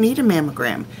 you don't need a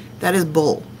mammogram. That is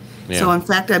bull. Yeah. So in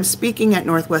fact, I'm speaking at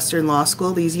Northwestern Law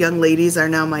School. These young ladies are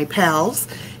now my pals,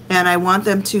 And I want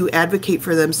them to advocate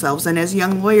for themselves. And as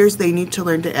young lawyers, they need to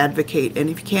learn to advocate. And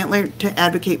if you can't learn to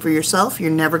advocate for yourself, you're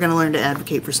never going to learn to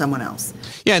advocate for someone else.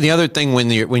 Yeah, the other thing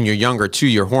when you're younger too,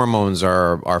 your hormones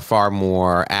are far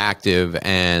more active,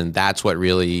 and that's what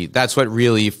really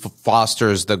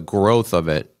fosters the growth of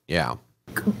it. Yeah.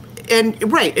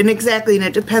 And right, and exactly, and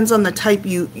it depends on the type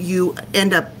you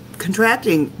end up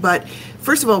contracting. But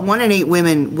first of all, 1 in 8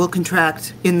 women will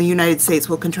contract in the United States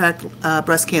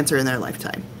breast cancer in their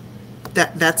lifetime.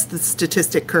 That's the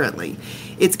statistic currently.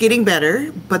 It's getting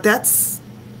better, but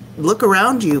look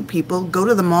around you, people. Go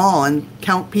to the mall and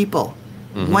count people.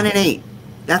 1 in 8.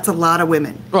 That's a lot of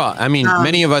women. Well, I mean,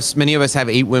 many of us have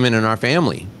 8 women in our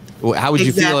family. How would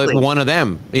you feel if one of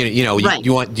them? Right. Do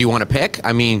you want to pick?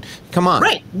 I mean, come on.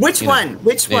 Right. Which one?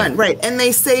 Right. And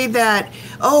they say that,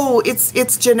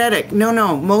 it's genetic.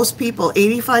 No. Most people,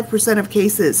 85% of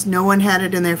cases, no one had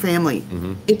it in their family.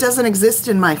 It doesn't exist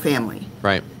in my family.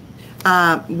 Right.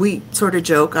 We sort of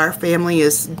joke, our family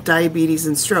is diabetes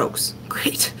and strokes.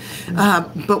 Great.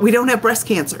 But we don't have breast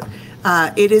cancer.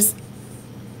 It is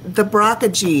the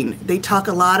BRCA gene. They talk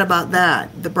a lot about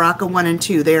that. The BRCA 1 and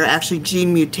 2, they are actually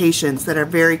gene mutations that are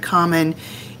very common.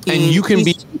 And you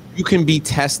can be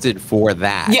tested for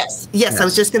that. Yes. I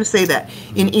was just going to say that.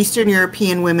 In Eastern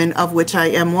European women, of which I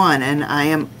am one, and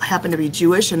I happen to be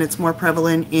Jewish, and it's more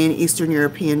prevalent in Eastern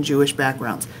European Jewish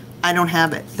backgrounds. I don't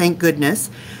have it, thank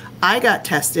goodness. I got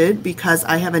tested because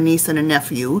I have a niece and a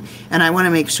nephew, and I want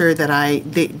to make sure that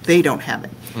they don't have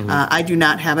it. I do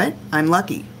not have it. I'm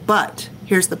lucky. But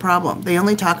here's the problem. They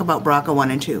only talk about BRCA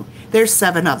 1 and 2. There's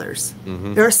 7 others.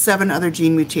 There are 7 other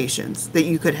gene mutations that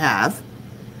you could have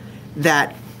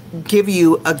that give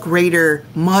you a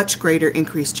much greater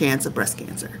increased chance of breast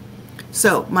cancer.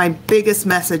 So my biggest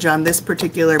message on this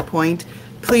particular point,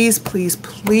 please, please,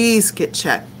 please get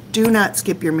checked. Do not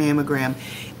skip your mammogram.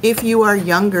 If you are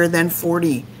younger than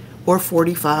 40 or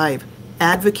 45,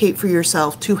 advocate for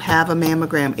yourself to have a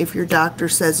mammogram. If your doctor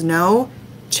says no,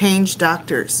 change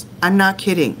doctors. I'm not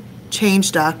kidding.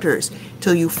 Change doctors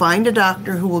till you find a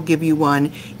doctor who will give you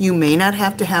one. You may not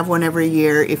have to have one every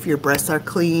year if your breasts are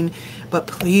clean, but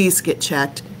please get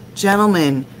checked.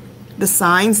 Gentlemen, the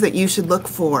signs that you should look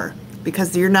for,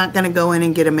 because you're not going to go in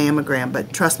and get a mammogram,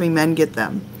 but trust me, men get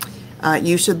them.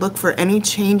 You should look for any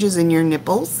changes in your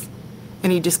nipples,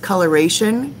 any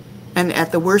discoloration, and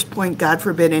at the worst point, God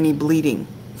forbid, any bleeding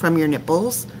from your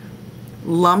nipples,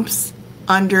 lumps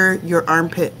under your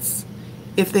armpits.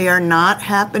 If they are not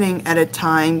happening at a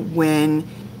time when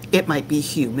it might be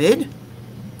humid,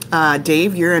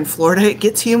 Dave, you're in Florida, it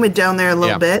gets humid down there a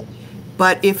little bit,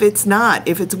 but if it's not,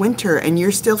 if it's winter and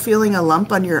you're still feeling a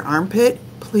lump on your armpit,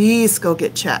 please go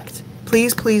get checked.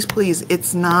 Please, please, please.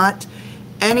 It's not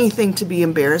anything to be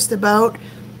embarrassed about.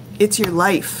 It's your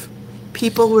life.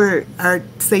 People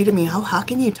say to me, how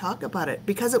can you talk about it?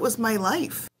 Because it was my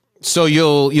life. So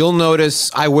you'll notice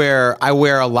I wear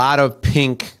a lot of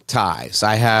pink ties.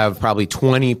 I have probably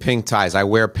 20 pink ties. I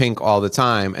wear pink all the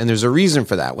time, and there's a reason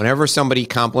for that. Whenever somebody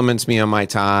compliments me on my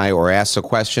tie or asks a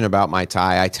question about my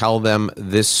tie, I tell them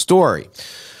this story.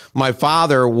 My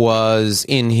father was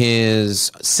in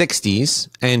his 60s,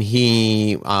 and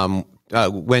he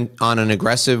went on an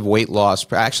aggressive weight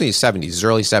loss, actually his 70s, his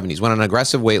early 70s, went on an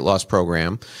aggressive weight loss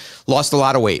program, lost a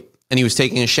lot of weight. And he was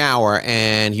taking a shower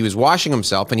and he was washing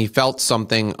himself and he felt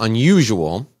something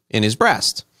unusual in his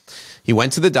breast. He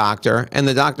went to the doctor and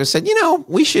the doctor said,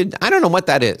 we should, I don't know what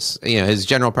that is. His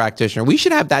general practitioner, we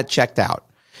should have that checked out.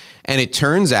 And it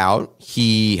turns out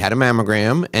he had a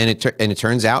mammogram and it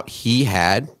turns out he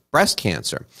had breast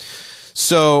cancer.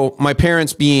 So my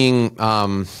parents being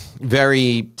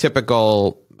very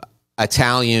typical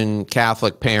Italian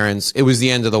Catholic parents, it was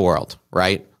the end of the world,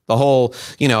 right? The whole,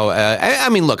 I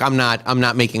mean, look, I'm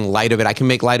not making light of it. I can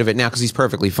make light of it now because he's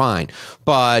perfectly fine.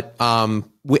 But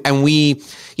we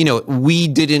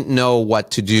didn't know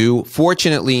what to do.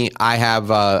 Fortunately, I have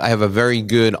a very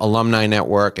good alumni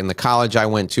network in the college I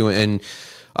went to, and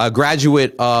a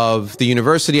graduate of the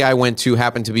university I went to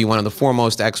happened to be one of the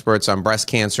foremost experts on breast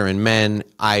cancer in men.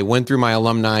 I went through my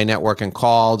alumni network and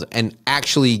called and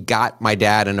actually got my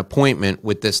dad an appointment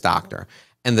with this doctor.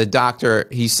 And the doctor,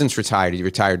 he's since retired. He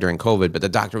retired during COVID, but the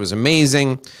doctor was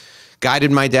amazing,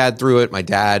 guided my dad through it. My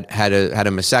dad had a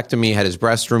mastectomy, had his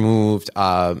breast removed,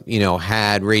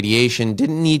 had radiation,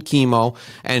 didn't need chemo,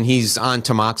 and he's on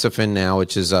tamoxifen now,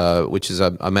 which is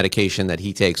a medication that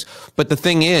he takes. But the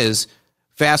thing is,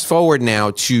 fast forward now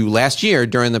to last year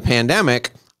during the pandemic,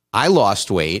 I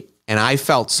lost weight and I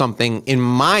felt something in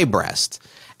my breast.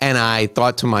 And I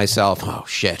thought to myself, oh,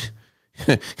 shit.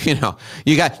 you know,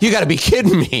 you got to be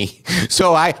kidding me.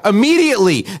 So I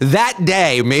immediately that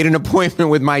day made an appointment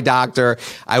with my doctor.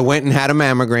 I went and had a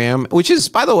mammogram, which is,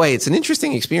 by the way, it's an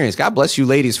interesting experience. God bless you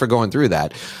ladies for going through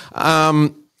that.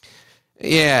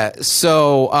 Yeah.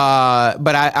 So,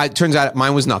 but it turns out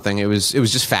mine was nothing. It was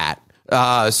just fat.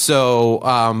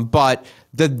 But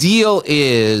the deal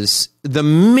is the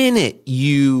minute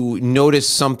you notice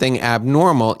something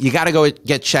abnormal, you got to go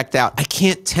get checked out. I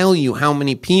can't tell you how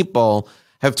many people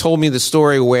have told me the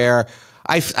story where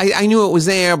I knew it was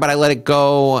there, but I let it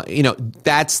go. You know,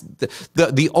 that's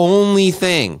the only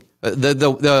thing,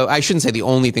 I shouldn't say the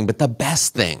only thing, but the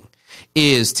best thing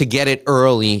is to get it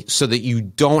early so that you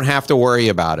don't have to worry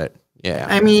about it. Yeah.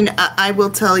 I mean, I will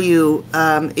tell you,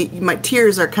 my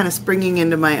tears are kind of springing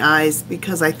into my eyes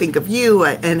because I think of you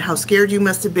and how scared you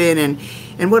must have been,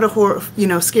 and what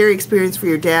a scary experience for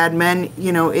your dad. Men,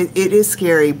 it is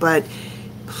scary, but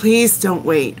please don't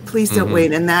wait. Please don't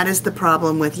wait. And that is the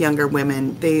problem with younger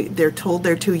women. They're told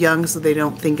they're too young, so they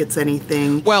don't think it's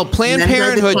anything. Well, Planned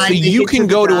Parenthood, so you can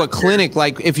go to a clinic.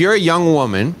 Like, if you're a young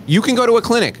woman, you can go to a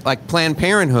clinic like Planned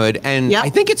Parenthood, and I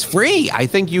think it's free. I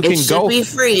think you can go. It should be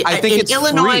free. I think in it's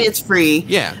Illinois, free. It's free.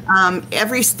 Yeah.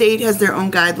 Every state has their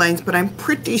own guidelines, but I'm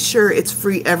pretty sure it's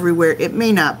free everywhere. It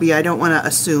may not be. I don't want to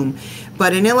assume.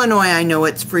 But in Illinois, I know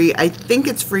it's free. I think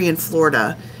it's free in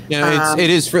Florida. Yeah, it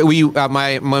is.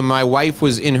 When my wife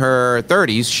was in her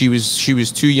 30s, she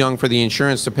was too young for the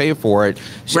insurance to pay for it.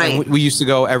 Right. We used to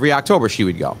go every October. She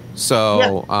would go.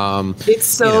 So it's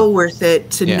so worth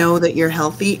it to know that you're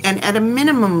healthy. And at a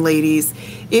minimum, ladies,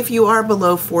 if you are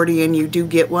below 40 and you do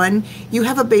get one, you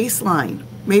have a baseline.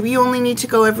 Maybe you only need to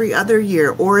go every other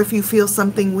year, or if you feel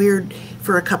something weird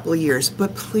for a couple of years.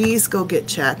 But please go get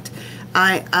checked.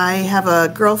 I have a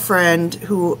girlfriend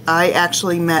who I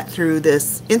actually met through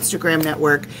this Instagram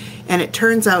network, and it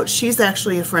turns out she's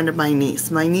actually a friend of my niece.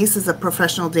 My niece is a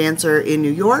professional dancer in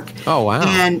New York. Oh, wow.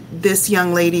 And this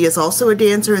young lady is also a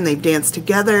dancer, and they've danced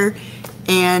together.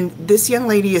 And this young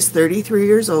lady is 33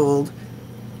 years old.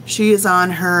 She is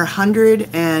on her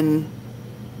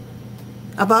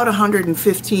about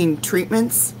 115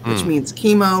 treatments, which means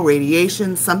chemo,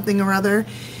 radiation, something or other.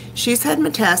 She's had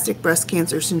metastatic breast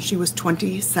cancer since she was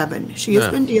 27. She has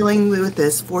been dealing with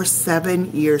this for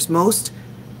 7 years. Most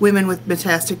women with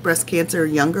metastatic breast cancer,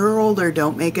 younger or older,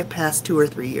 don't make it past 2 or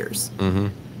 3 years.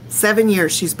 7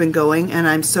 years she's been going, and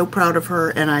I'm so proud of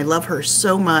her, and I love her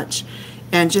so much,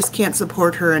 and just can't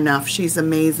support her enough. She's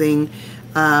amazing.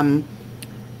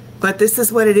 But this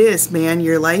is what it is, man.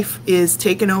 Your life is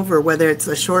taken over, whether it's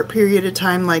a short period of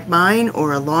time like mine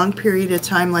or a long period of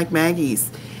time like Maggie's.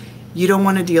 You don't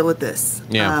want to deal with this.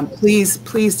 Yeah. Please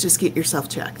just get yourself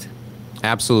checked.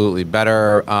 Absolutely.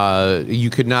 Better. You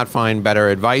could not find better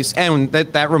advice. And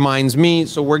that reminds me,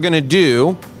 so we're going to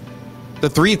do the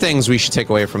 3 things we should take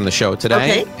away from the show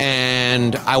today. Okay.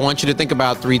 And I want you to think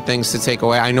about 3 things to take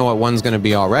away. I know what one's going to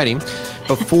be already.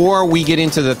 Before we get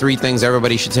into the 3 things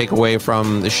everybody should take away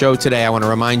from the show today, I want to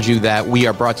remind you that we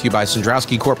are brought to you by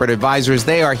Sandrowski Corporate Advisors.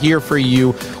 They are here for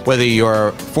you, whether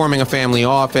you're forming a family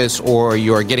office or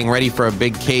you're getting ready for a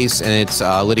big case and it's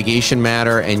a litigation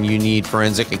matter and you need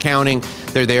forensic accounting.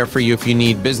 They're there for you if you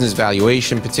need business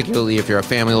valuation, particularly if you're a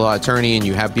family law attorney and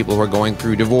you have people who are going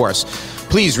through divorce.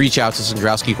 Please reach out to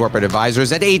Sandrowski Corporate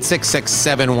Advisors at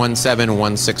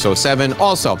 866-717-1607.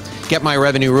 Also, get my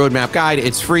Revenue Roadmap Guide.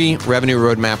 It's free,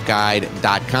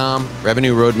 RevenueRoadmapGuide.com,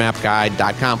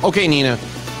 RevenueRoadmapGuide.com. Okay, Nina,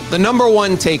 the number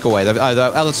 1 takeaway,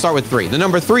 let's start with 3. The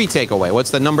number 3 takeaway,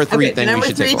 what's the number 3 thing we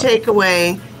should take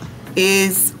away? The number 3 takeaway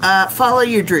is follow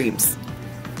your dreams.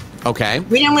 Okay.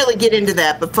 We didn't really get into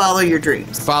that, but follow your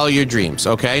dreams. Follow your dreams.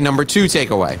 Okay. Number 2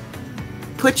 takeaway.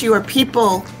 Put your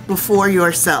people before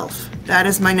yourself. That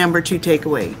is my number 2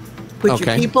 takeaway. Put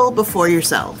your people before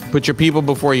yourself. Put your people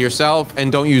before yourself,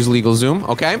 and don't use LegalZoom,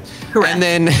 okay? Correct. And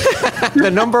then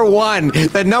the number one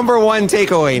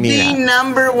takeaway, Nina. The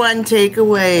number 1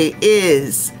 takeaway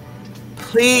is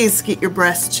please get your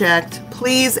breasts checked.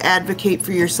 Please advocate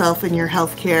for yourself and your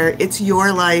health care. It's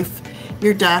your life.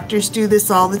 Your doctors do this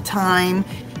all the time,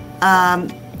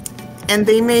 and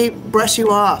they may brush you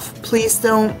off. Please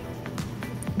don't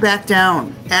back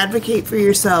down. Advocate for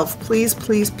yourself. Please,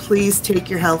 please, please take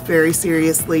your health very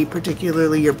seriously,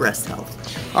 particularly your breast health.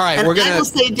 All right, and we're gonna. I will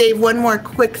say, Dave, one more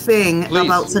quick thing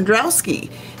about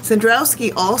Sandrowski.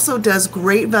 Sandrowski also does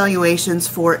great valuations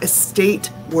for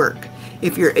estate work.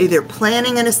 If you're either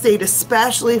planning an estate,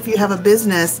 especially if you have a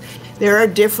business, there are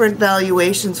different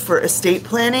valuations for estate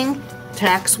planning,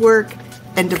 tax work,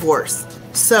 and divorce.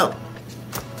 So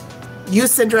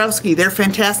use Sandrowski. They're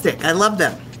fantastic. I love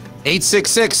them.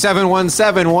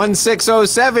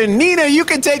 866-717-1607. Nina, you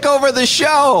can take over the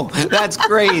show. That's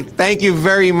great. Thank you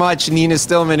very much, Nina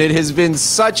Stillman. It has been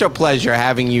such a pleasure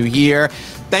having you here.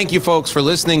 Thank you, folks, for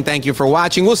listening. Thank you for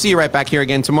watching. We'll see you right back here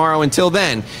again tomorrow. Until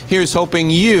then, here's hoping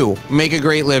you make a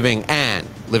great living and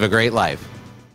live a great life.